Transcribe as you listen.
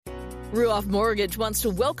Ruoff Mortgage wants to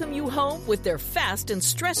welcome you home with their fast and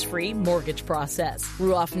stress-free mortgage process.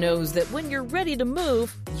 Ruoff knows that when you're ready to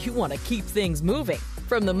move, you want to keep things moving.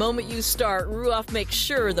 From the moment you start, Ruoff makes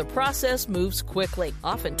sure the process moves quickly,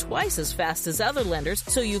 often twice as fast as other lenders,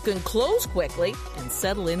 so you can close quickly and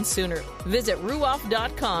settle in sooner. Visit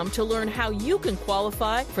ruoff.com to learn how you can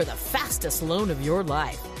qualify for the fastest loan of your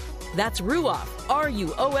life. That's Ruoff,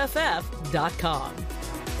 RUOFF.com.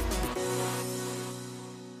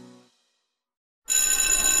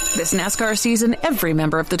 This NASCAR season, every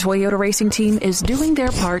member of the Toyota racing team is doing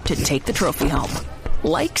their part to take the trophy home.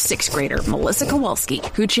 Like sixth grader Melissa Kowalski,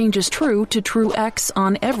 who changes true to True X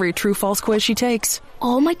on every true false quiz she takes.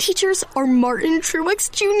 All my teachers are Martin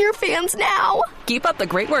Truex Jr. fans now. Keep up the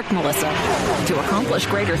great work, Melissa. To accomplish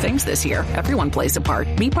greater things this year, everyone plays a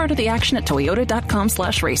part. Be part of the action at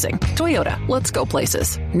toyota.com/racing. Toyota, let's go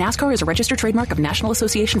places. NASCAR is a registered trademark of National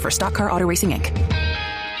Association for Stock Car Auto Racing, Inc.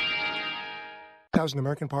 1000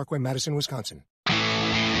 American Parkway, Madison, Wisconsin. Ladies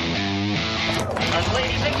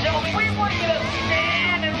and gentlemen, we want you to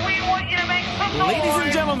stand and we want you to make some noise. Ladies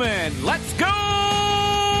and gentlemen, let's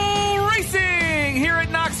go racing here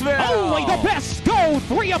at Knoxville. Only the best go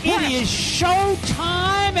 3 abreast. It is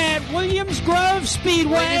showtime at Williams Grove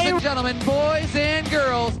Speedway. Ladies and gentlemen, boys and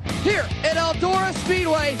girls, here at Eldora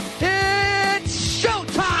Speedway, it's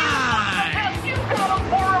showtime. You got them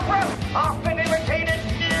for a breath. Often imitated,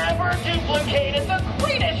 never duplicated. The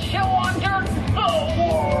greatest show on dirt, the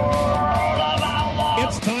world of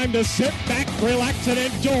outlaws. It's time to sit back, relax, and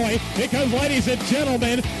enjoy because, ladies and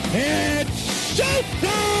gentlemen, it's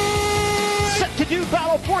showtime! Set to do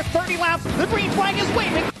battle for 30 laps. The green flag is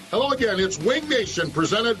waving. Hello again. It's Wing Nation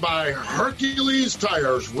presented by Hercules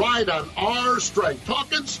Tires. Ride on our strength.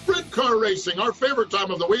 Talking sprint car racing, our favorite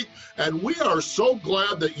time of the week. And we are so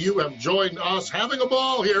glad that you have joined us. Having a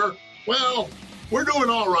ball here. Well, we're doing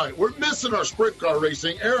all right. We're missing our sprint car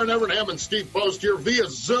racing. Aaron Evernham and Steve Post here via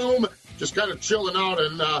Zoom, just kind of chilling out.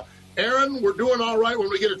 And Aaron, we're doing all right when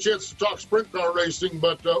we get a chance to talk sprint car racing,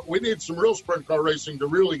 but we need some real sprint car racing to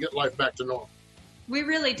really get life back to normal. We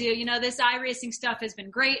really do. You know, this iRacing stuff has been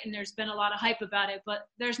great, and there's been a lot of hype about it, but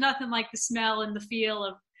there's nothing like the smell and the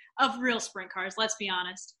feel of real sprint cars, let's be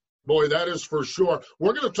honest. Boy, that is for sure.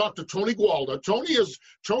 We're going to talk to Tony Gualda. Tony is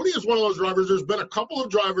one of those drivers. There's been a couple of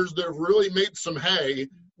drivers that have really made some hay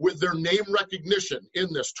with their name recognition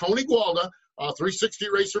in this. Tony Gualda, 360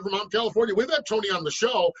 racer from Mount California. We've had Tony on the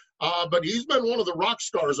show, but he's been one of the rock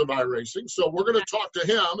stars of iRacing. So we're going to talk to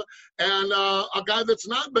him and a guy that's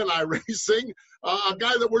not been iRacing, a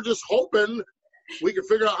guy that we're just hoping we can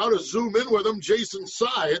figure out how to zoom in with him, Jason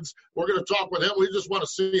Sides. We're going to talk with him. We just want to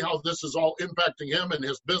see how this is all impacting him and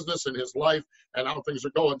his business and his life and how things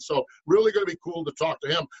are going. So really going to be cool to talk to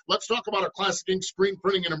him. Let's talk about our classic ink screen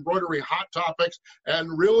printing and embroidery hot topics.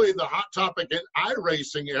 And really the hot topic in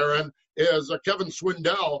iRacing, Aaron, is Kevin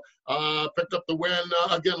Swindell picked up the win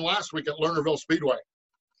again last week at Lernerville Speedway.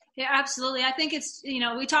 Yeah, absolutely. I think it's,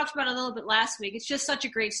 we talked about it a little bit last week. It's just such a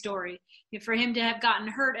great story for him to have gotten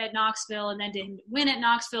hurt at Knoxville and then to win at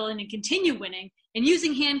Knoxville and then continue winning and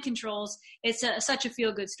using hand controls. It's such a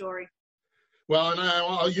feel-good story. Well, and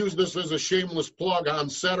I'll use this as a shameless plug. On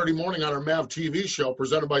Saturday morning on our MAV TV show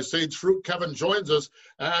presented by Sage Fruit, Kevin joins us,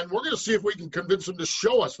 and we're going to see if we can convince him to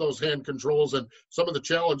show us those hand controls and some of the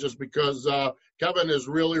challenges because Kevin has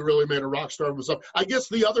really, really made a rock star of himself. I guess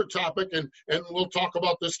the other topic, and we'll talk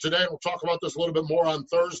about this today, and we'll talk about this a little bit more on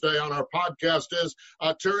Thursday on our podcast, is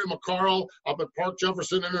Terry McCarl up at Park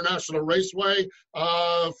Jefferson International Raceway.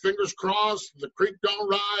 Fingers crossed, the creek don't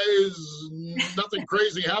rise, nothing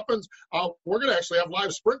crazy happens. We're going to actually have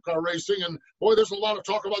live sprint car racing, and boy, there's a lot of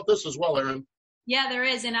talk about this as well, Aaron. Yeah, there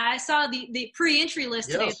is, and I saw the pre-entry list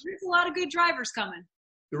today. Yes. There's a lot of good drivers coming.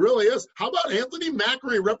 It really is. How about Anthony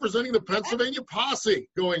Macri representing the Pennsylvania Posse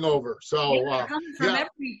going over? So they're coming from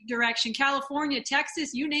every direction, California,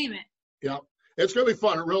 Texas, you name it. Yeah. It's going to be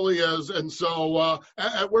fun. It really is. And so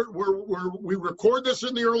we record this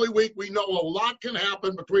in the early week. We know a lot can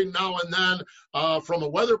happen between now and then from a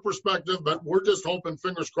weather perspective, but we're just hoping,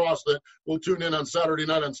 fingers crossed, that we'll tune in on Saturday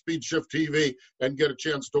night on Speed Shift TV and get a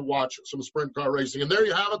chance to watch some sprint car racing. And there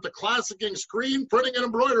you have it, the Classic Ink Screen Printing and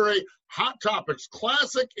Embroidery Hot Topics.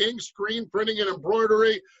 Classic Ink Screen Printing and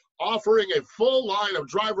Embroidery, offering a full line of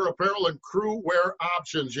driver apparel and crew wear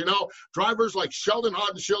options. You know, drivers like Sheldon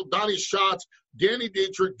Haudenschild, Donnie Schatz, Danny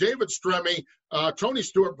Dietrich, David Stremme, Tony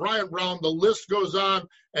Stewart, Brian Brown, the list goes on.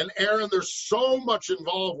 And Aaron, there's so much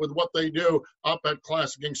involved with what they do up at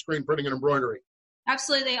Classic Ink Screen Printing and Embroidery.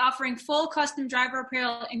 Absolutely. They're offering full custom driver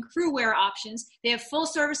apparel and crew wear options. They have full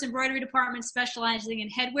service embroidery departments specializing in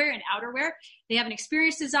headwear and outerwear. They have an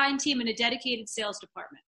experienced design team and a dedicated sales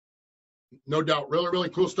department. No doubt. Really, really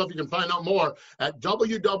cool stuff. You can find out more at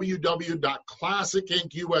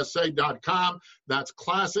www.classicinkusa.com. That's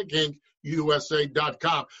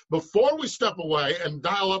classicinkusa.com. Before we step away and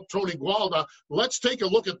dial up Tony Gualda, let's take a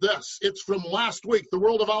look at this. It's from last week, the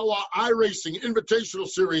World of Outlaw iRacing Invitational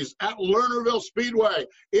Series at Lernerville Speedway.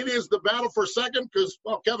 It is the battle for second because,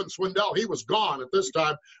 well, Kevin Swindell, he was gone at this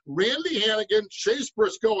time. Randy Hannigan, Chase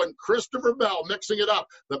Briscoe, and Christopher Bell mixing it up.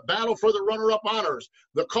 The battle for the runner-up honors.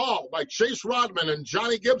 The call by Chase Rodman and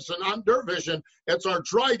Johnny Gibson on Dirt Vision. It's our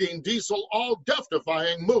Dryden Diesel all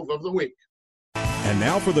death-defying move of the week. And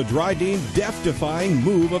now for the Dryden death-defying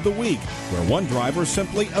move of the week, where one driver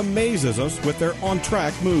simply amazes us with their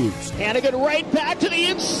on-track moves. Hannigan right back to the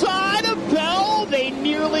inside of Bell. They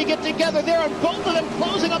nearly get together there, and both of them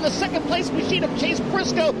closing on the second place machine of Chase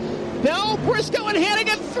Briscoe. Bell, Briscoe, and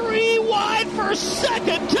Hannigan 3 wide for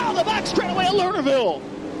second down the back straightaway at Lernerville.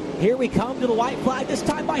 Here we come to the white flag, this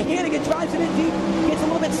time by Hannigan, drives it in deep, gets a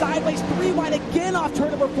little bit sideways, 3 wide again off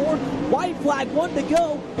turn number 4, white flag, 1 to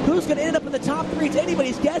go. Who's going to end up in the top 3? It's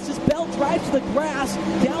anybody's guess as Bell drives to the grass,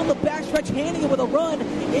 down the backstretch, Hannigan with a run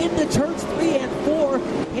into turns 3 and 4.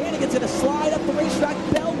 Hannigan's going to slide up the racetrack,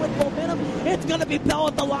 Bell with momentum. It's going to be Bell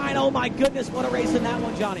at the line. Oh my goodness, what a race in that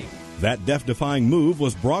one, Johnny. That death-defying move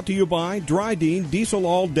was brought to you by Dryden Diesel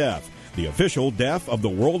All Death, the official DEF of the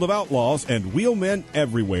World of Outlaws and wheelmen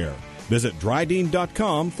everywhere. Visit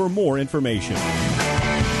Dryden.com for more information.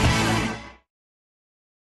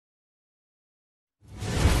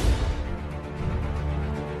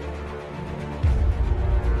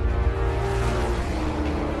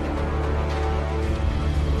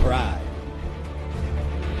 Pride.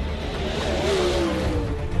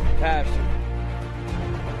 Passion.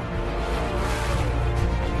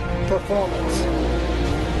 Performance.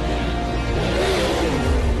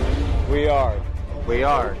 We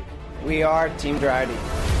are Team Dryden.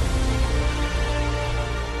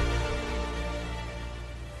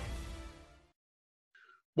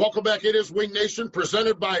 Welcome back. It is Wing Nation,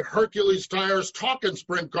 presented by Hercules Tires, talking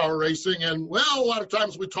sprint car racing. And, well, a lot of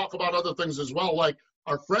times we talk about other things as well, like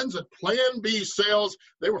our friends at Plan B Sales.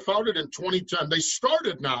 They were founded in 2010. They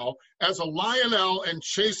started now as a Lionel and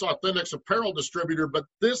Chase Authentics apparel distributor, but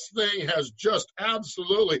this thing has just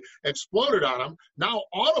absolutely exploded on them. Now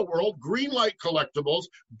Auto World, Greenlight Collectibles,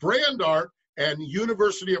 Brand Art, and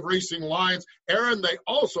University of Racing Lines. Aaron, they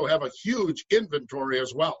also have a huge inventory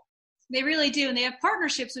as well. They really do, and they have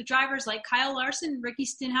partnerships with drivers like Kyle Larson, Ricky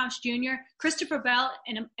Stenhouse Jr., Christopher Bell,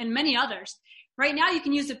 and many others. Right now, you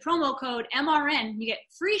can use the promo code MRN. You get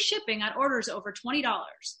free shipping on orders over $20.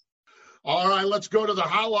 All right, let's go to the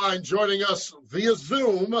hotline. Joining us via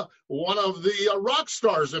Zoom, one of the rock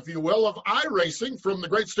stars, if you will, of iRacing from the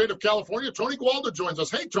great state of California. Tony Gualda joins us.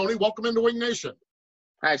 Hey, Tony, welcome into Wing Nation.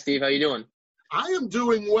 Hi, Steve. How you doing? I am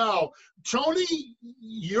doing well. Tony,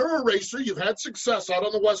 you're a racer. You've had success out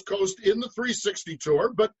on the West Coast in the 360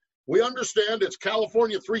 Tour, but we understand it's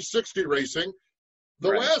California 360 racing. The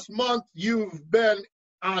last month, you've been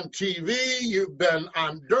on TV, you've been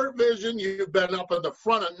on Dirt Vision, you've been up at the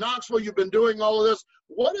front of Knoxville, you've been doing all of this.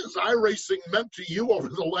 What has iRacing meant to you over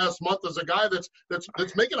the last month as a guy that's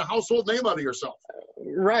making a household name out of yourself?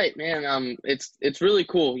 Right, man. It's really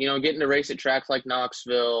cool, getting to race at tracks like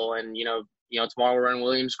Knoxville and, tomorrow we're running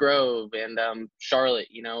Williams Grove and Charlotte.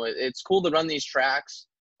 It's cool to run these tracks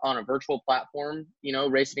on a virtual platform,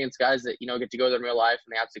 racing against guys that, get to go there in real life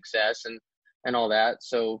and they have success and all that.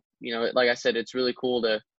 So, like I said, it's really cool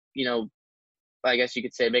to, I guess you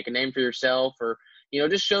could say make a name for yourself or,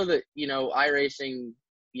 just show that, iRacing,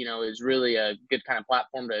 is really a good kind of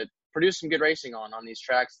platform to produce some good racing on these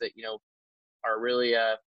tracks that, are really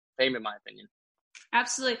fame in my opinion.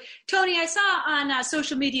 Absolutely. Tony, I saw on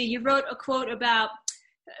social media, you wrote a quote about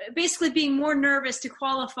basically being more nervous to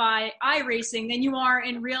qualify iRacing than you are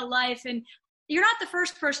in real life. And you're not the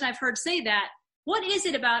first person I've heard say that. What is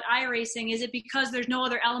it about iRacing? Is it because there's no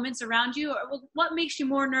other elements around you? Or what makes you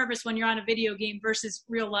more nervous when you're on a video game versus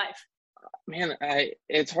real life? Man,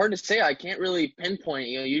 it's hard to say. I can't really pinpoint.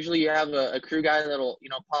 Usually you have a crew guy that'll,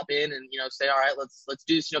 pop in and, say, all right, let's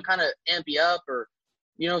do this, kind of amp you up or,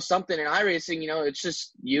 something. In iRacing, it's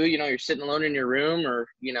just you're sitting alone in your room or,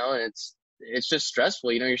 and it's just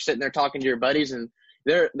stressful. You're sitting there talking to your buddies and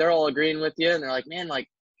they're all agreeing with you. And they're like, man,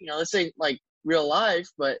 this ain't like real life,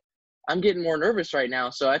 but I'm getting more nervous right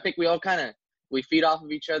now. So I think we all we feed off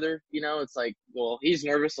of each other. It's like, well, he's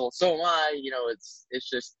nervous, well, so am I. It's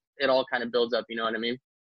just, it all kind of builds up. You know what I mean?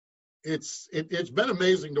 it's been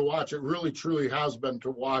amazing to watch. It really, truly has been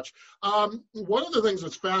to watch. One of the things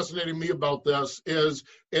that's fascinating me about this is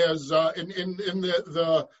in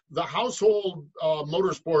the household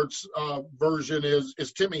motorsports version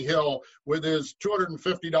is Timmy Hill with his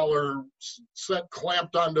 $250 set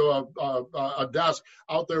clamped onto a desk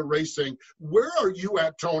out there racing. Where are you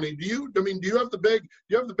at, Tony? Do you have the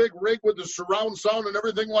big rig with the surround sound and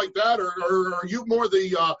everything like that, or are you more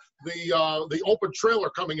the open trailer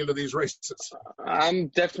coming into these races? I'm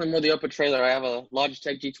definitely more the open trailer. I have a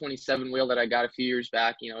Logitech G27 wheel that I got a few years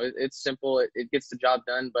back. It's simple. It gets the job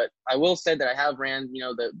done. But I will say that I have ran,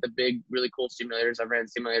 the big, really cool simulators. I've ran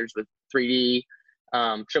simulators with 3D,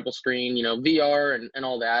 triple screen, VR and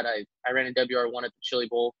all that. I ran a WR1 at the Chili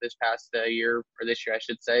Bowl this past year, or this year, I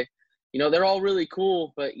should say. They're all really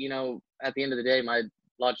cool. But, at the end of the day, my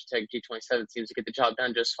Logitech G27 seems to get the job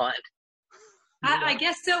done just fine. I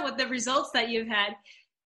guess so, with the results that you've had.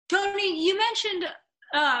 Tony, you mentioned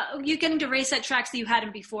you getting to race at tracks that you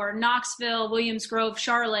hadn't before, Knoxville, Williams Grove,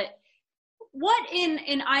 Charlotte. What in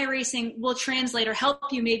iRacing will translate or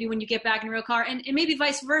help you maybe when you get back in a real car, and maybe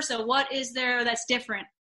vice versa? What is there that's different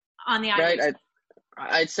on the iRacing? Right,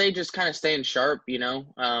 I'd say just kind of staying sharp,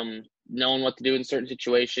 knowing what to do in certain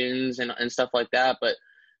situations and stuff like that. But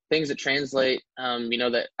things that translate,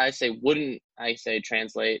 that I say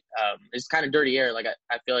translate, is kind of dirty air. Like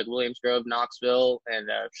I feel like Williams Grove, Knoxville, and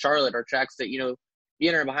Charlotte are tracks that, you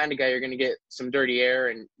enter behind a guy, you're going to get some dirty air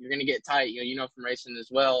and you're going to get tight, from racing as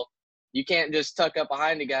well. You can't just tuck up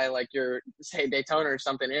behind a guy like you're, say, Daytona or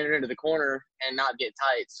something, enter into the corner and not get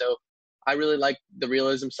tight. So I really like the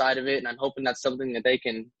realism side of it, and I'm hoping that's something that they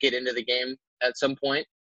can get into the game at some point.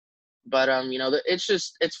 But,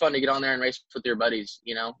 it's fun to get on there and race with your buddies,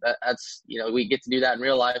 that's, we get to do that in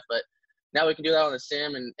real life, but now we can do that on the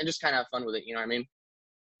sim and just kind of have fun with it. You know what I mean?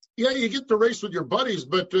 Yeah, you get to race with your buddies,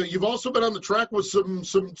 but you've also been on the track with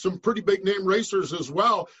some pretty big name racers as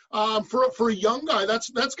well. For a young guy, that's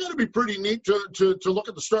got to be pretty neat to look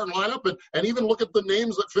at the starting lineup and even look at the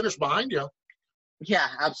names that finish behind you. Yeah,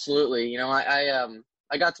 absolutely.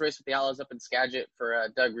 I got to race with the Outlaws up in Skagit for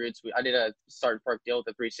Doug Roots. I did a start park deal with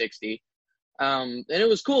the 360. And it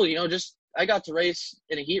was cool, I got to race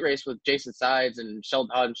in a heat race with Jason Sides and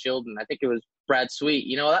Sheldon Hodenshield, and I think it was Brad Sweet.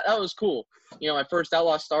 That was cool. My first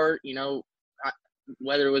Outlaw start,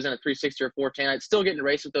 whether it was in a 360 or 410, I'd still getting to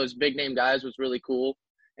race with those big name guys was really cool.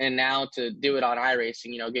 And now to do it on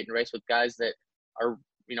iRacing, getting to race with guys that are,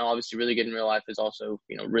 obviously really good in real life is also,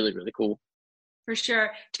 really, really cool. For sure.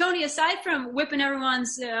 Tony, aside from whipping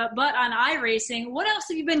everyone's butt on iRacing, what else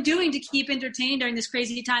have you been doing to keep entertained during this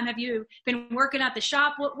crazy time? Have you been working at the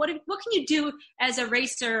shop? What can you do as a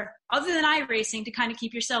racer other than iRacing to kind of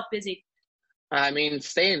keep yourself busy?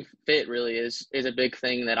 Staying fit really is a big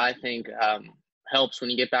thing that I think helps when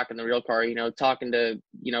you get back in the real car. Talking to,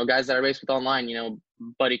 guys that I race with online,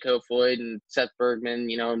 Buddy Kofoid and Seth Bergman,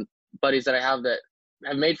 buddies that I have that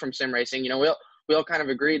have made from sim racing, we all kind of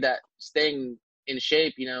agreed that staying in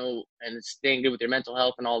shape, and staying good with your mental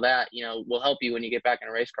health and all that, will help you when you get back in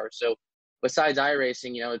a race car. So besides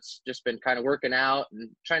iRacing, it's just been kind of working out and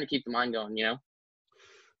trying to keep the mind going,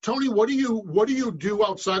 Tony, what do you do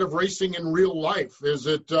outside of racing in real life? Is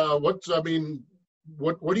it what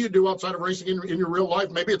do you do outside of racing in your real life?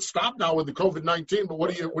 Maybe it's stopped now with the COVID-19, but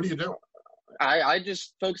what do you do? I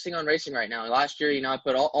just focusing on racing right now. Last year, I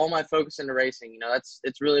put all my focus into racing.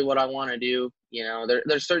 It's really what I want to do.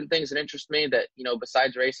 There's certain things that interest me that,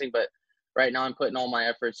 besides racing, but right now I'm putting all my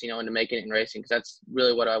efforts, into making it in racing, because that's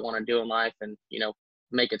really what I want to do in life and,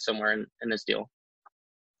 make it somewhere in this deal.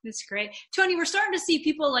 That's great. Tony, we're starting to see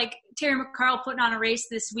people like Terry McCarl putting on a race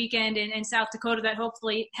this weekend in South Dakota that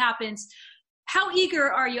hopefully happens. How eager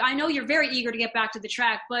are you? I know you're very eager to get back to the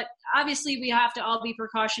track, but obviously we have to all be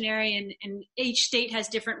precautionary, and each state has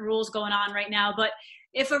different rules going on right now. But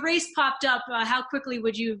if a race popped up, how quickly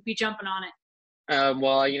would you be jumping on it?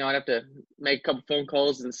 Well, I'd have to make a couple phone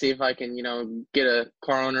calls and see if I can, get a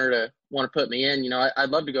car owner to want to put me in. I'd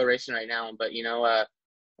love to go racing right now, but,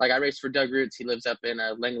 like I raced for Doug Roots. He lives up in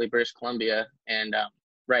Langley, British Columbia. And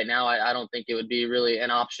right now I don't think it would be really an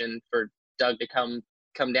option for Doug to come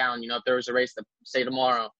down. If there was a race, say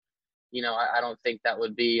tomorrow, I don't think that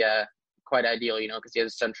would be quite ideal, because he has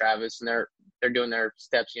his son Travis, and they're doing their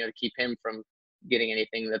steps, to keep him from getting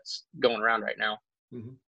anything that's going around right now.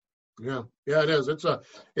 Mm-hmm. Yeah, it is. It's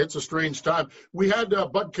a strange time. We had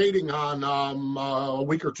Bud Kading on a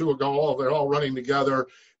week or two ago. They're all running together,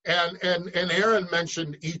 and Aaron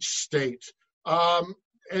mentioned each state,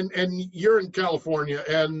 and you're in California,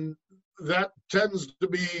 and that tends to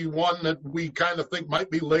be one that we kind of think might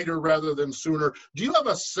be later rather than sooner. Do you have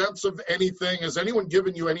a sense of anything? Has anyone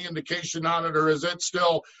given you any indication on it, or is it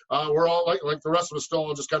still we're all like the rest of us still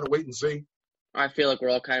all just kind of wait and see? I feel like we're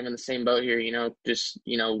all kind of in the same boat here, just,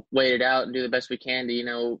 wait it out and do the best we can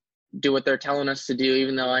to, do what they're telling us to do,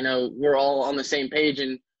 even though I know we're all on the same page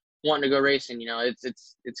and wanting to go racing.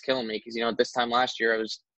 It's killing me because, at this time last year I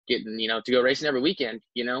was getting, to go racing every weekend,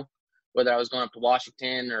 whether I was going up to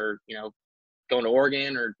Washington or, going to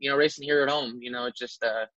Oregon or, racing here at home. It's just,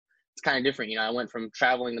 it's kind of different. I went from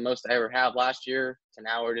traveling the most I ever have last year to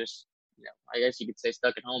now we're just, I guess you could say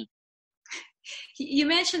stuck at home. You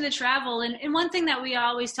mentioned the travel, and one thing that we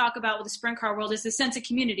always talk about with the sprint car world is the sense of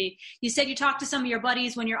community. You said you talk to some of your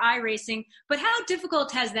buddies when you're iRacing, but how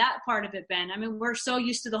difficult has that part of it been? I mean, we're so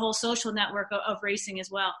used to the whole social network of racing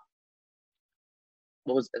as well.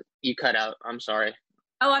 What was it? You cut out. I'm sorry.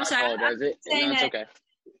 Oh, I'm sorry. I'm saying it's okay.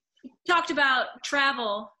 Talked about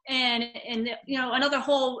travel and another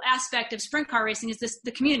whole aspect of sprint car racing is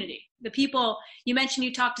the community, the people. You mentioned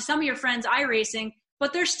you talked to some of your friends iRacing,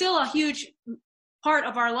 but there's still a huge part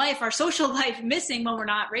of our life, our social life, missing when we're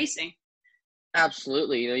not racing.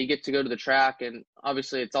 Absolutely. You get to go to the track, and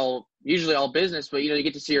obviously it's usually all business, but you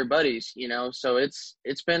get to see your buddies, so it's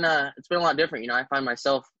been a lot different. I find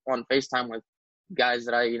myself on FaceTime with guys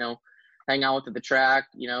that I hang out with at the track,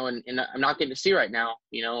 and I'm not getting to see right now.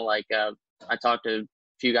 I talk to a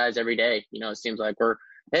few guys every day. It seems like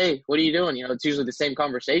hey, what are you doing? It's usually the same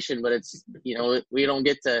conversation, but it's we don't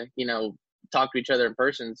get to talk to each other in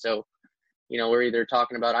person. So, we're either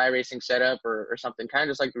talking about iRacing setup or something kind of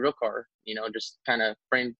just like the real car, just kind of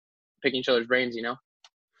picking each other's brains,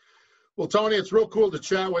 Well, Tony, it's real cool to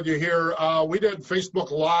chat with you here. We did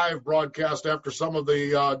Facebook Live broadcast after some of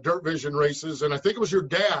the Dirt Vision races, and I think it was your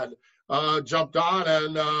dad jumped on,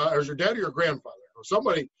 and or was your dad or your grandfather? Or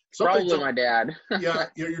somebody Probably my dad. Yeah,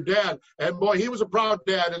 your dad. And boy, he was a proud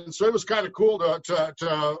dad, and so it was kind of cool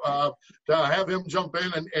to have him jump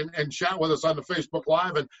in and chat with us on the Facebook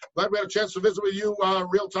Live. And glad we had a chance to visit with you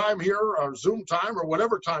real time here, or Zoom time, or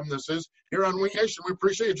whatever time this is here on Wing Nation. We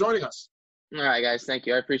appreciate you joining us. All right, guys. Thank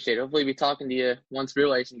you. I appreciate it. Hopefully be talking to you once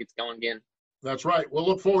real racing gets going again. That's right. We'll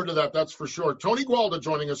look forward to that. That's for sure. Tony Gualda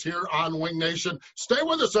joining us here on Wing Nation. Stay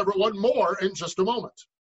with us, everyone. More in just a moment.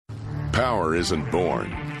 Power isn't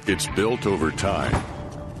born. It's built over time.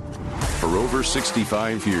 For over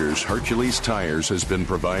 65 years, Hercules Tires has been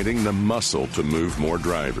providing the muscle to move more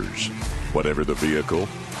drivers. Whatever the vehicle,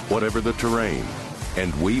 whatever the terrain.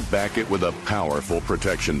 And we back it with a powerful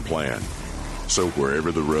protection plan. So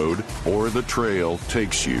wherever the road or the trail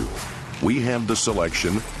takes you, we have the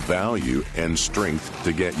selection, value, and strength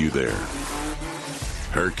to get you there.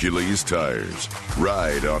 Hercules Tires.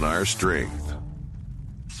 Ride on our strength.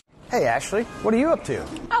 Hey, Ashley, what are you up to?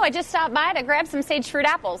 Oh, I just stopped by to grab some sage fruit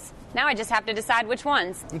apples. Now I just have to decide which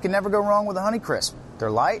ones. You can never go wrong with a Honey Crisp. They're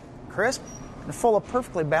light, crisp, and full of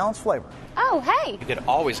perfectly balanced flavor. Oh, hey! You could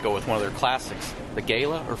always go with one of their classics, the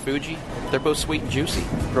Gala or Fuji. They're both sweet and juicy.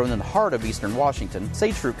 Grown in the heart of Eastern Washington,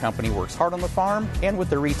 Sage Fruit Company works hard on the farm and with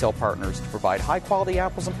their retail partners to provide high-quality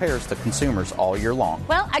apples and pears to consumers all year long.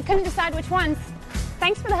 Well, I couldn't decide which ones.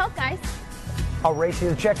 Thanks for the help, guys. I'll race you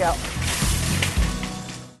to checkout.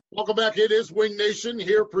 Welcome back. It is Wing Nation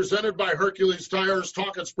here, presented by Hercules Tires,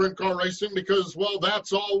 talking sprint car racing because, well,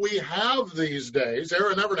 that's all we have these days.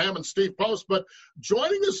 Aaron Evernham and Steve Post. But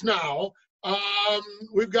joining us now,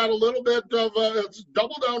 we've got a little bit of it's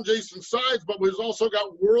double down Jason Sides, but we've also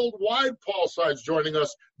got worldwide Paul Sides joining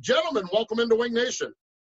us. Gentlemen, welcome into Wing Nation.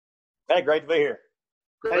 Hey, great to be here.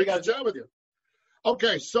 Great to chat with you.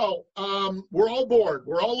 Okay, so we're all bored.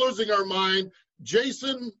 We're all losing our mind.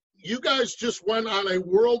 Jason, you guys just went on a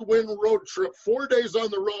whirlwind road trip, 4 days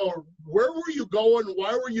on the road. Where were you going?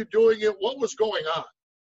 Why were you doing it? What was going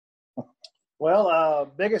on?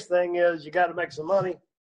 Well, biggest thing is you got to make some money.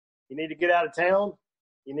 You need to get out of town.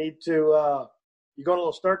 You need to you're going a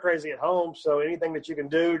little stir crazy at home, so anything that you can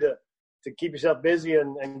do to keep yourself busy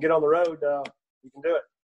and get on the road, you can do it.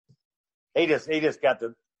 He just got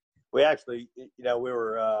the – we actually, we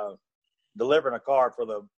were delivering a car to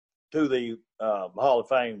the Hall of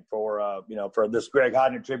Fame for this Greg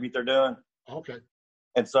Hodner tribute they're doing. Okay.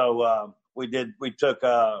 And so we took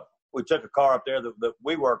a car up there that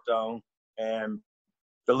we worked on and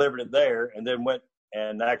delivered it there, and then went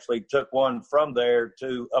and actually took one from there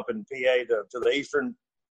to up in PA to the Eastern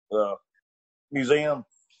Museum,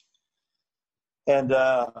 and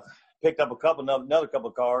picked up another couple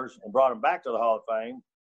of cars and brought them back to the Hall of Fame,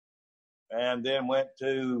 and then went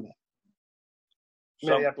to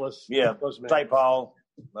Minneapolis. St. Paul,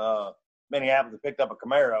 Minneapolis, picked up a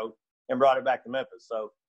Camaro and brought it back to Memphis.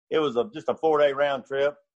 So it was just a 4-day round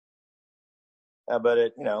trip. But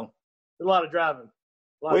it, you know, a lot of driving.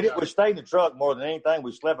 We stayed in the truck more than anything.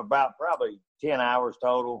 We slept about probably 10 hours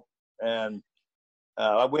total, and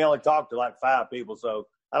we only talked to like 5 people, so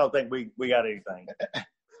I don't think we got anything.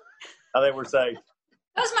 I think we're safe.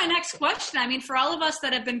 That was my next question. I mean, for all of us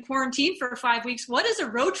that have been quarantined for 5 weeks, what does a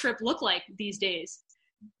road trip look like these days?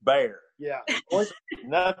 Bare. Yeah.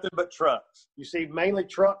 Nothing but trucks. You see mainly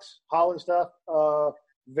trucks hauling stuff.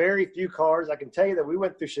 Very few cars. I can tell you that we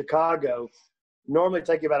went through Chicago. Normally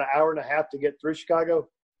take you about an hour and a half to get through Chicago.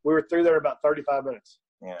 We were through there about 35 minutes.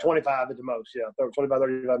 Yeah. 25 at the most. Yeah, 25,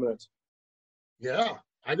 35 minutes. Yeah.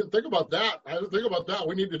 I didn't think about that.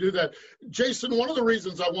 We need to do that. Jason, one of the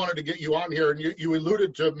reasons I wanted to get you on here, and you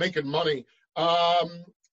alluded to making money,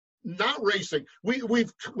 not racing.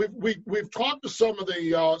 We've talked to some of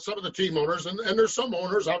the team owners, and there's some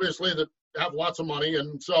owners obviously that have lots of money,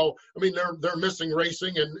 and so I mean they're missing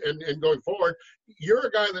racing and going forward. You're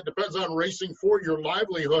a guy that depends on racing for your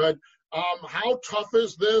livelihood. How tough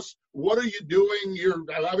is this? What are you doing? You're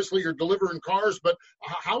delivering cars, but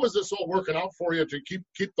how is this all working out for you to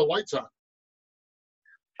keep the lights on?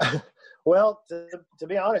 Well, to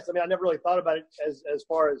be honest, I mean, I never really thought about it as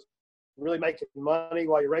far as really making money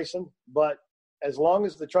while you're racing. But as long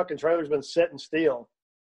as the truck and trailer's been sitting still,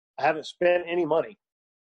 I haven't spent any money.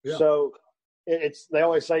 Yeah. So they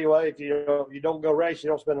always say, well, if you don't go race, you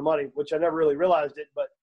don't spend the money, which I never really realized it. But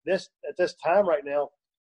at this time right now,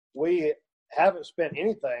 we haven't spent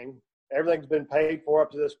anything. Everything's been paid for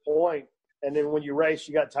up to this point. And then when you race,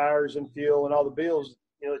 you got tires and fuel and all the bills,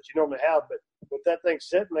 that you normally have. But with that thing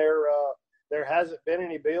sitting there, there hasn't been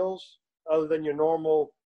any bills other than your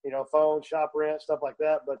normal, phone, shop rent, stuff like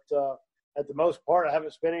that. But at the most part, I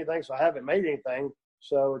haven't spent anything, so I haven't made anything.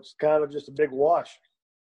 So it's kind of just a big wash.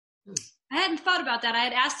 I hadn't thought about that. I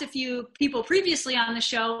had asked a few people previously on the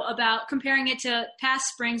show about comparing it to past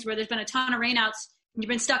springs where there's been a ton of rainouts and you've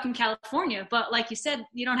been stuck in California. But like you said,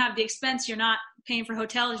 you don't have the expense. You're not paying for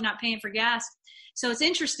hotels. You're not paying for gas. So it's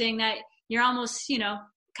interesting that you're almost,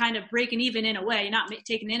 kind of breaking even in a way. You're not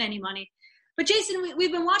taking in any money. But Jason,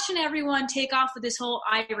 we've been watching everyone take off with this whole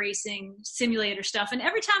iRacing simulator stuff. And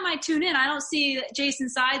every time I tune in, I don't see Jason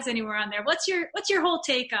Sides anywhere on there. What's your whole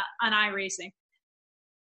take on iRacing?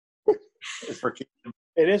 It's for kids.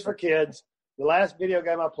 It is for kids. The last video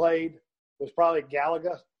game I played was probably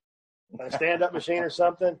Galaga, a stand-up machine or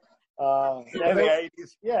something. In the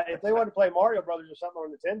 80s. Yeah, if they wanted to play Mario Brothers or something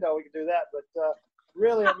on Nintendo, we could do that. But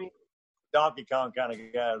really, I mean, Donkey Kong kind of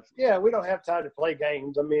guys. Yeah, we don't have time to play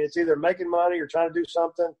games. I mean, it's either making money or trying to do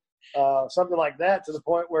something like that, to the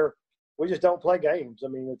point where we just don't play games. I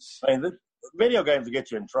mean, the video games will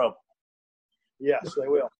get you in trouble. Yes, they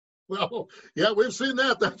will. Well, yeah, we've seen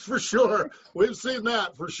that. That's for sure. We've seen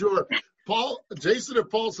that for sure. Jason and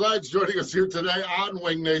Paul Sides joining us here today on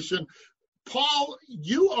Wing Nation. Paul,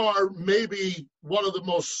 you are maybe one of the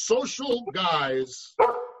most social guys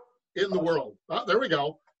in the world. There we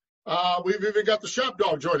go. We've even got the shop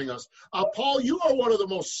dog joining us. Paul, you are one of the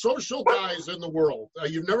most social guys in the world.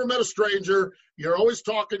 You've never met a stranger. You're always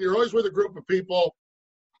talking. You're always with a group of people.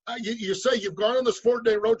 You say you've gone on this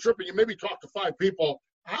 4-day road trip and you maybe talked to 5 people.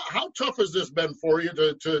 How tough has this been for you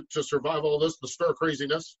to survive all this, the stir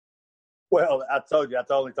craziness? Well, I told you, I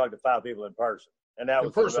only talked to 5 people in person. And that was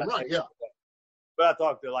in person, right, yeah. But I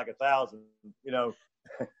talked to like 1,000,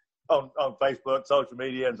 on Facebook, social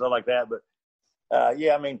media and stuff like that. But,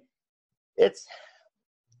 yeah, I mean, it's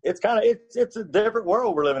a different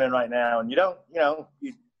world we're living in right now. And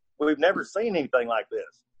we've never seen anything like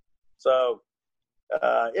this. So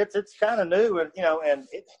it's kind of new. And,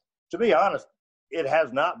 to be honest, it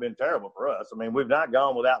has not been terrible for us. I mean, we've not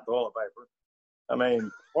gone without toilet paper. I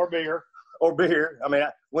mean, or beer. I mean,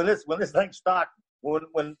 when this thing stopped,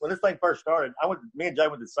 when this thing first started, me and Jay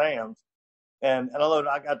went to Sam's, and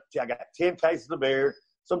I got 10 cases of beer,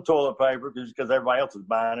 some toilet paper, just because everybody else was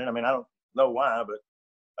buying it. I mean, I don't know why, but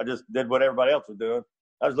I just did what everybody else was doing.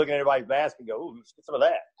 I was looking at everybody's basket and go, ooh, let's get some of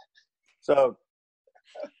that. So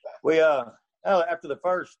we after the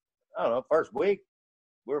first week,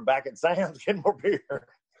 we were back at Sam's getting more beer.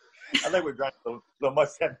 I think we drank so much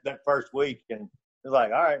that first week, and it's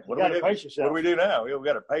like, all right, what do we do? What do we do now? We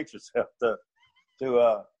got to pace yourself to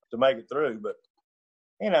make it through. But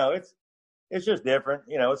it's just different.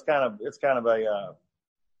 It's kind of a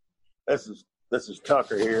this is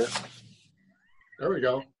Tucker here. There we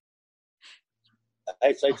go.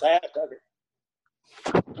 Hey, say hi, Tucker.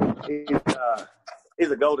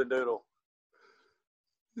 He's a golden doodle,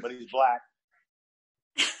 but he's black.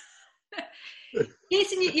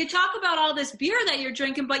 Jason, you talk about all this beer that you're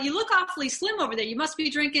drinking, but you look awfully slim over there. You must be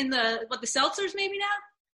drinking the seltzers maybe now?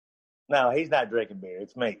 No, he's not drinking beer.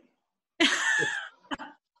 It's me.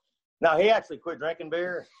 No, he actually quit drinking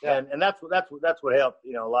beer, and that's what helped,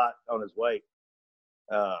 a lot on his weight.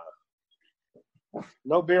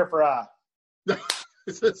 No beer for I.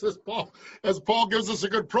 As Paul gives us a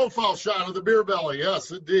good profile shot of the beer belly.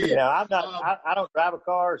 Yes, indeed. I don't drive a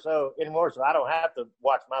car anymore, so I don't have to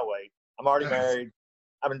watch my weight. I'm already married.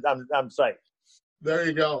 I'm safe. There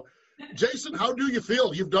you go. Jason, how do you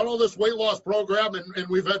feel? You've done all this weight loss program, and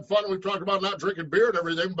we've had fun. We've talked about not drinking beer and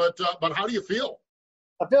everything, but how do you feel?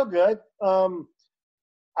 I feel good.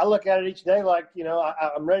 I look at it each day like,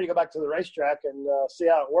 I'm ready to go back to the racetrack and see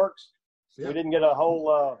how it works. Yeah. We didn't get a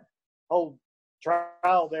whole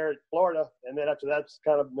trial there in Florida, and then after that's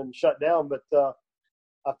kind of been shut down. But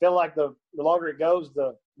I feel like the longer it goes,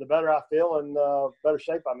 the better I feel and better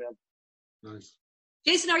shape I'm in. Nice.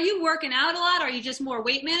 Jason, are you working out a lot? Or are you just more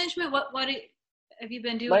weight management? What have you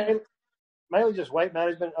been doing? Mainly just weight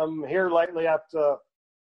management. I'm here lately after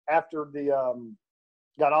the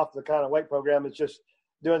got off the kind of weight program. It's just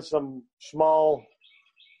doing some small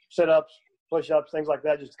sit-ups, push-ups, things like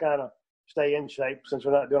that, just to kind of stay in shape since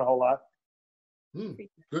we're not doing a whole lot.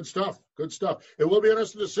 Good stuff. Good stuff. It will be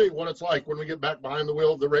interesting to see what it's like when we get back behind the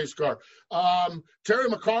wheel of the race car. Terry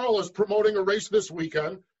McCarl is promoting a race this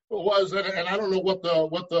weekend. And I don't know what the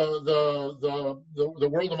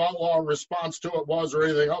World of Outlaw response to it was or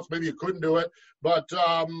anything else. Maybe you couldn't do it, but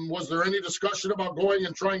was there any discussion about going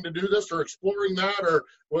and trying to do this or exploring that, or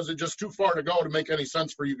was it just too far to go to make any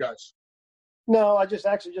sense for you guys? No, I just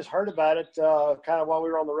heard about it kind of while we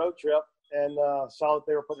were on the road trip and saw that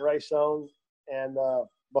they were putting a race on. And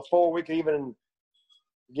before we could even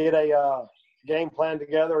get a game plan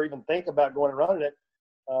together or even think about going and running it,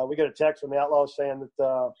 we got a text from the Outlaws saying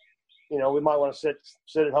that, we might want to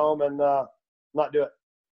sit at home and not do it.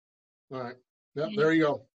 All right. Yep, there you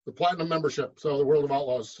go. The Platinum membership. So the World of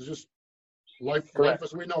Outlaws is just life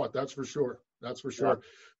as we know it. That's for sure. Yeah.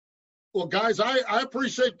 Well, guys, I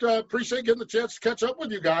appreciate getting the chance to catch up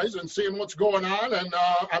with you guys and seeing what's going on. And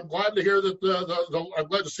I'm glad to hear that I'm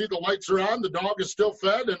glad to see the lights are on. The dog is still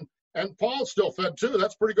fed and Paul's still fed too.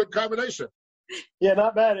 That's a pretty good combination. Yeah,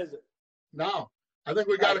 not bad, is it? No. I think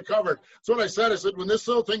we got it covered. That's what I said. I said, when this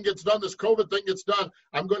little thing gets done, this COVID thing gets done,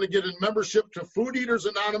 I'm going to get in membership to Food Eaters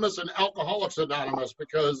Anonymous and Alcoholics Anonymous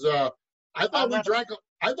because I thought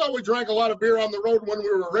we drank a lot of beer on the road when we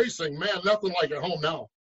were racing. Man, nothing like at home now.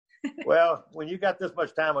 Well, when you got this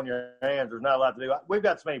much time on your hands, there's not a lot to do. We've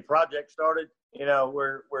got so many projects started.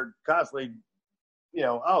 We're constantly,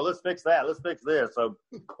 let's fix that, let's fix this. So,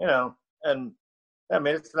 and I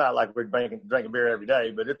mean, it's not like we're drinking beer every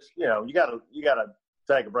day, but it's, you gotta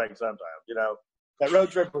take a break sometimes, That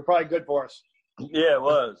road trip was probably good for us. Yeah, it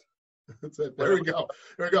was. That's it. There we go.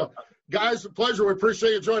 Guys, a pleasure. We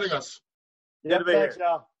appreciate you joining us. Good to be thanks, here.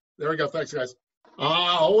 y'all. There we go. Thanks, guys.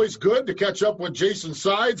 Always good to catch up with Jason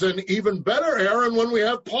Sides, and even better, Aaron, when we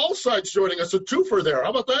have Paul Sides joining us, a twofer there.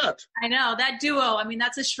 How about that? I know, that duo. I mean,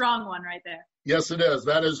 that's a strong one right there. Yes, it is.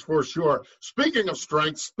 That is for sure. Speaking of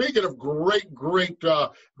strength, speaking of great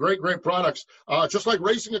products, just like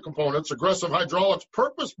racing components, Aggressive Hydraulics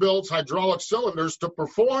purpose-builds hydraulic cylinders to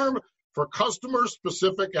perform for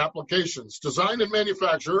customer-specific applications. Design and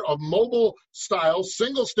manufacture of mobile-style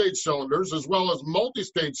single-stage cylinders as well as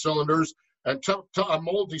multi-stage cylinders and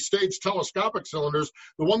multi-stage telescopic cylinders.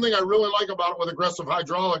 The one thing I really like about it with Aggressive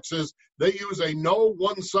Hydraulics is they use a no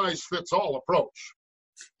one-size-fits-all approach.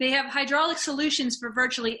 They have hydraulic solutions for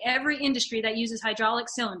virtually every industry that uses hydraulic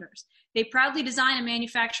cylinders. They proudly design and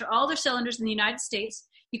manufacture all their cylinders in the United States.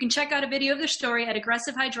 You can check out a video of their story at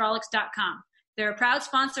aggressivehydraulics.com. They're a proud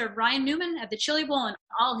sponsor of Ryan Newman at the Chili Bowl and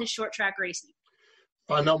all his short track racing.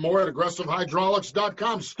 Find out more at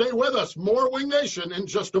aggressivehydraulics.com. Stay with us. More Wing Nation in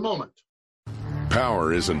just a moment.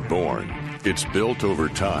 Power isn't born. It's built over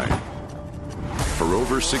time. For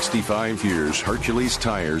over 65 years, Hercules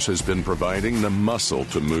Tires has been providing the muscle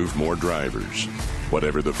to move more drivers.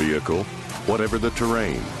 Whatever the vehicle, whatever the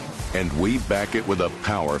terrain. And we back it with a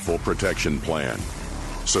powerful protection plan.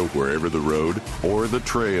 So wherever the road or the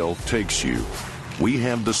trail takes you, we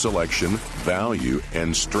have the selection, value,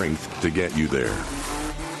 and strength to get you there.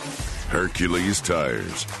 Hercules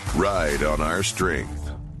Tires. Ride on our strength.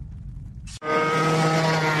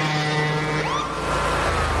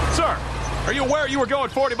 Sir, are you aware you were going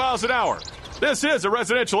 40 miles an hour? This is a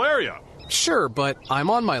residential area. Sure, but I'm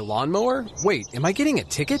on my lawnmower? Wait, am I getting a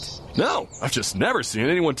ticket? No, I've just never seen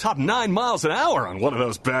anyone top 9 miles an hour on one of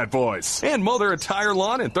those bad boys. And mow their entire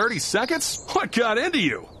lawn in 30 seconds? What got into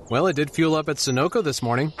you? Well, I did fuel up at Sunoco this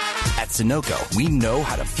morning. At Sunoco, we know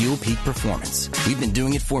how to fuel peak performance. We've been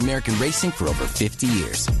doing it for American racing for over 50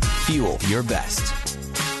 years. Fuel your best.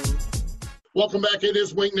 Welcome back. It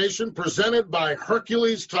is Wing Nation, presented by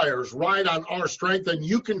Hercules Tires. Ride on our strength, and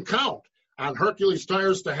you can count on Hercules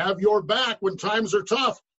Tires to have your back when times are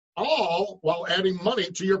tough, all while adding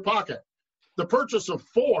money to your pocket. The purchase of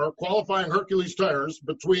 4 qualifying Hercules tires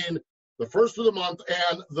between the 1st of the month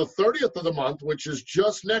and the 30th of the month, which is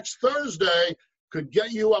just next Thursday, could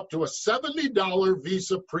get you up to a $70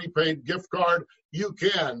 Visa prepaid gift card. You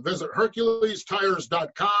can visit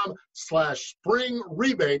HerculesTires.com/spring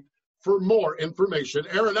rebate for more information.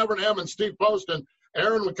 Aaron Evernham and Steve Poston.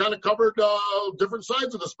 Aaron, we kind of covered different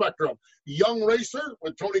sides of the spectrum. Young racer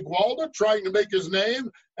with Tony Gualda trying to make his name,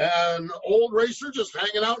 and old racer just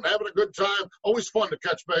hanging out and having a good time. Always fun to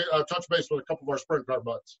touch base with a couple of our sprint car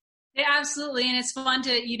buds. Yeah, absolutely. And it's fun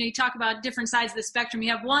to, you talk about different sides of the spectrum. You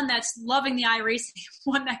have one that's loving the iRacing,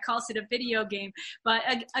 one that calls it a video game. But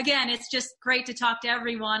again, it's just great to talk to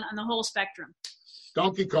everyone on the whole spectrum.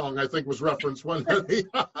 Donkey Kong, I think, was referenced one.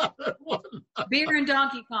 Beer and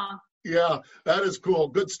Donkey Kong. Yeah, that is cool.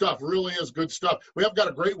 Good stuff. Really is good stuff. We have got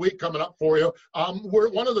a great week coming up for you.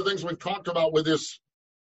 One of the things we've talked about with this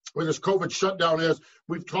COVID shutdown is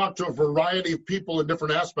we've talked to a variety of people in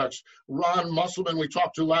different aspects. Ron Musselman, we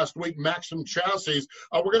talked to last week, Maxim Chassis.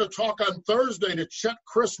 We're going to talk on Thursday to Chet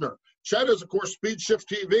Christner. Chet is, of course, Speed Shift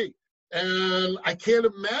TV. And I can't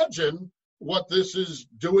imagine what this is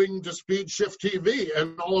doing to Speed Shift TV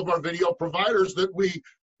and all of our video providers that we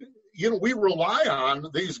rely on.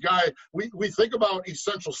 These guys, we think about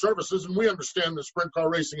essential services, and we understand that sprint car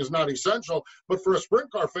racing is not essential, but for a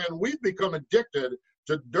sprint car fan, we've become addicted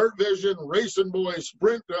to Dirt Vision, Racing Boys,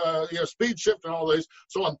 Sprint, Speed Shift, and all these.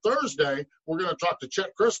 So on Thursday, we're going to talk to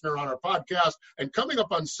Chet Christner on our podcast, and coming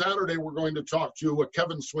up on Saturday, we're going to talk to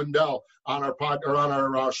Kevin Swindell on our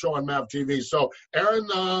show on MAV TV. So, Aaron,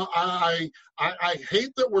 I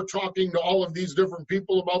hate that we're talking to all of these different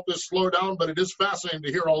people about this slowdown, but it is fascinating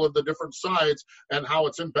to hear all of the different sides and how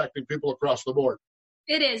it's impacting people across the board.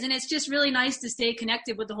 It is, and it's just really nice to stay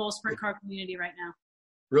connected with the whole sprint car community right now.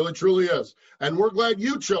 Really, truly is. And we're glad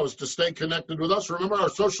you chose to stay connected with us. Remember, our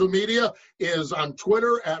social media is on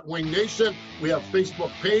Twitter at Wing Nation. We have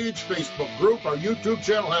Facebook page, Facebook group. Our YouTube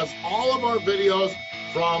channel has all of our videos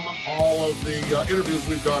from all of the interviews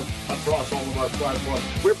we've done across all of our platforms.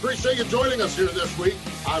 We appreciate you joining us here this week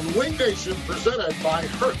on Wing Nation, presented by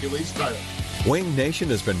Hercules Tires. Wing Nation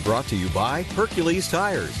has been brought to you by Hercules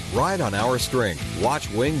Tires. Ride on our strength. Watch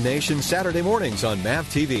Wing Nation Saturday mornings on MAV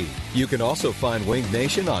TV. You can also find Wing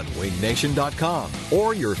Nation on wingnation.com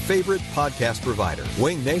or your favorite podcast provider.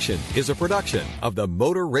 Wing Nation is a production of the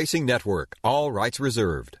Motor Racing Network. All rights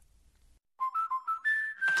reserved.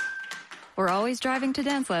 We're always driving to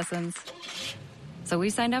dance lessons. So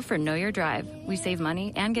we signed up for Know Your Drive. We save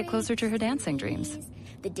money and get closer to her dancing dreams.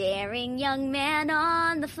 The daring young man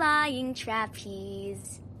on the flying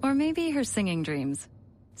trapeze. Or maybe her singing dreams.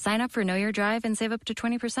 Sign up for Know Your Drive and save up to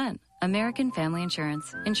 20%. American Family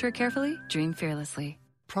Insurance. Insure carefully, dream fearlessly.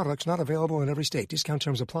 Products not available in every state. Discount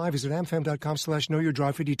terms apply. Visit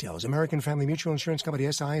amfam.com/knowyourdrive for details. American Family Mutual Insurance Company,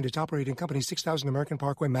 SI, and its operating company, 6000 American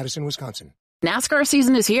Parkway, Madison, Wisconsin. NASCAR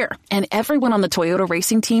season is here, and everyone on the Toyota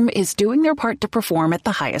racing team is doing their part to perform at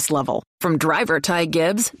the highest level. From driver Ty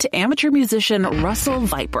Gibbs to amateur musician Russell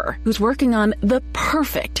Viper, who's working on the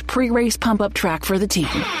perfect pre-race pump-up track for the team.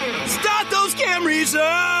 Start those Camrys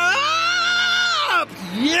up!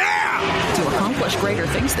 Yeah! To accomplish greater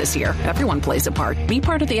things this year, everyone plays a part. Be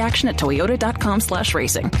part of the action at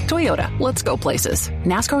toyota.com/racing. Toyota, let's go places.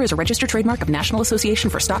 NASCAR is a registered trademark of National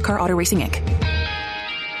Association for Stock Car Auto Racing, Inc.